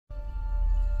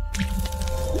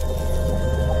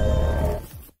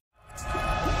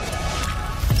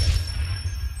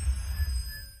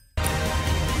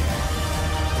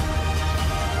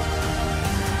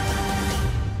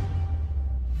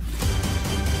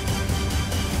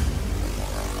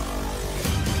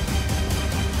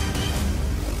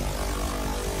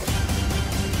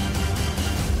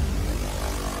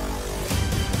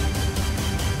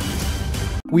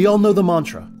We all know the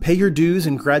mantra, pay your dues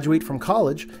and graduate from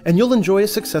college, and you'll enjoy a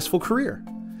successful career.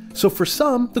 So for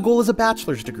some, the goal is a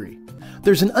bachelor's degree.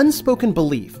 There's an unspoken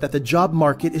belief that the job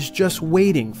market is just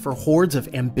waiting for hordes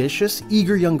of ambitious,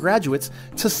 eager young graduates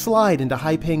to slide into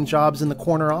high-paying jobs in the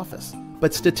corner office.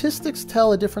 But statistics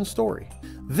tell a different story.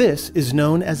 This is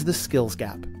known as the skills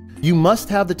gap. You must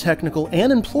have the technical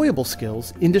and employable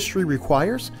skills industry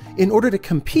requires in order to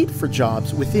compete for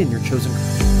jobs within your chosen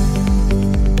career.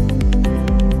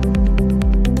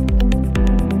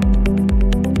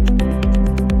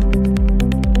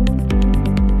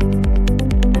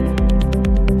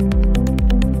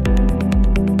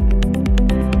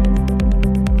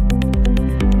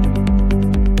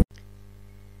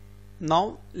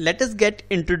 Now let us get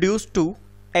introduced to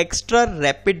extra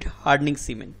rapid hardening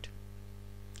cement.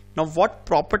 Now what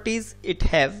properties it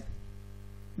have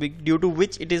due to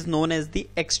which it is known as the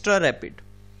extra rapid?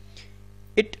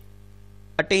 It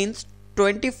attains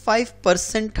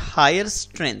 25% higher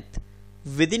strength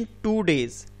within 2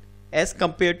 days as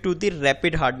compared to the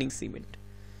rapid hardening cement.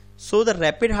 So the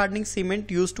rapid hardening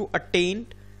cement used to attain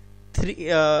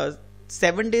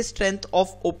 7-day strength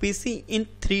of OPC in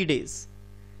 3 days.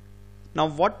 Now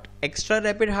what extra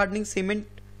rapid hardening cement,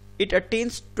 it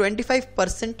attains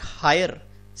 25% higher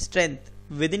strength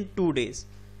within 2 days.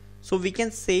 So we can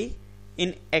say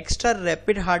in extra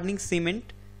rapid hardening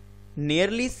cement,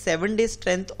 nearly 7-day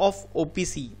strength of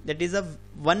OPC, that is a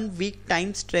 1 week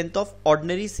time strength of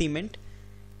ordinary cement,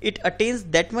 it attains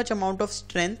that much amount of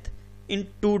strength in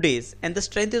 2 days, and the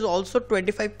strength is also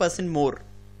 25% more.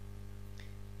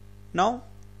 Now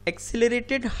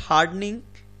accelerated hardening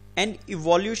and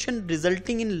evolution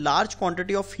resulting in large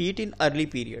quantity of heat in early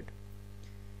period.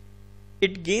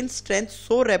 It gains strength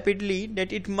so rapidly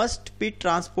that it must be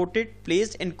transported,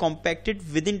 placed and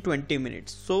compacted within 20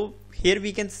 minutes. So here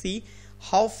we can see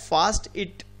how fast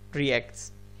it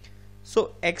reacts.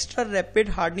 So extra rapid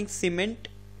hardening cement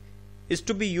is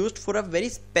to be used for a very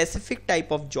specific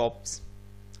type of jobs.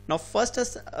 Now first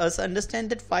us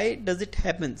understand that why does it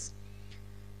happens.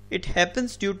 It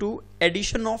happens due to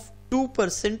addition of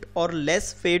 2% or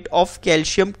less weight of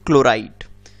calcium chloride.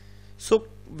 So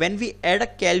when we add a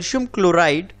calcium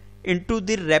chloride into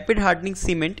the rapid hardening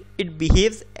cement, it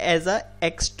behaves as a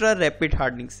extra rapid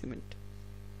hardening cement.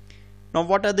 Now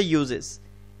what are the uses?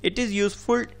 It is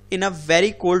useful in a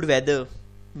very cold weather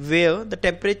where the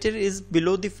temperature is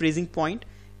below the freezing point,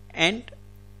 and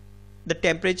the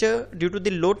temperature, due to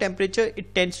the low temperature,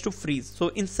 it tends to freeze. So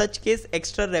in such case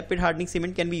extra rapid hardening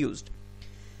cement can be used.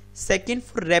 Second,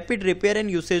 for rapid repair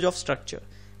and usage of structure.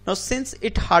 Now since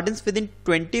it hardens within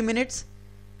 20 minutes,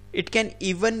 it can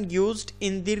even used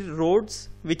in the roads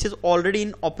which is already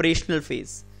in operational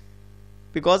phase,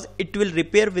 because it will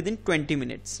repair within 20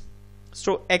 minutes.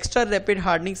 So extra rapid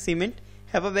hardening cement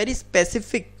have a very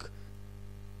specific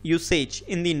usage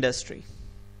in the industry.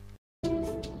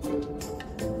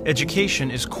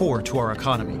 Education is core to our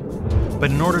economy. But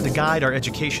in order to guide our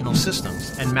educational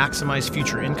systems and maximize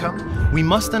future income, we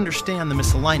must understand the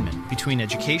misalignment between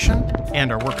education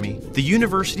and our work. The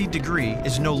university degree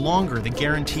is no longer the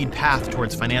guaranteed path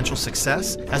towards financial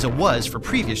success as it was for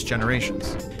previous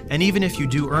generations. And even if you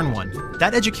do earn one,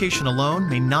 that education alone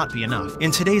may not be enough. In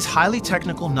today's highly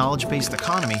technical, knowledge-based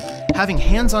economy, having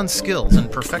hands-on skills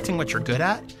and perfecting what you're good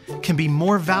at can be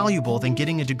more valuable than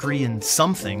getting a degree in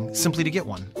something simply to get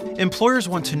one. Employers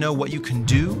want to know what you can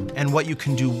do and what you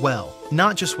can do well,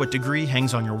 not just what degree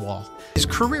hangs on your wall. Is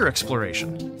career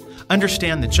exploration.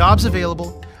 Understand the jobs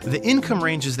available, the income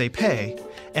ranges they pay,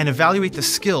 and evaluate the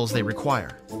skills they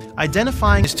require.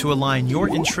 Identifying is to align your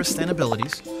interests and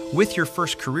abilities with your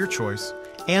first career choice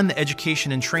and the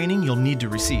education and training you'll need to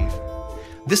receive.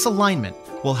 This alignment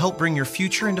will help bring your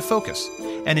future into focus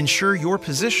and ensure your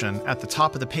position at the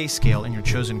top of the pay scale in your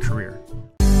chosen career.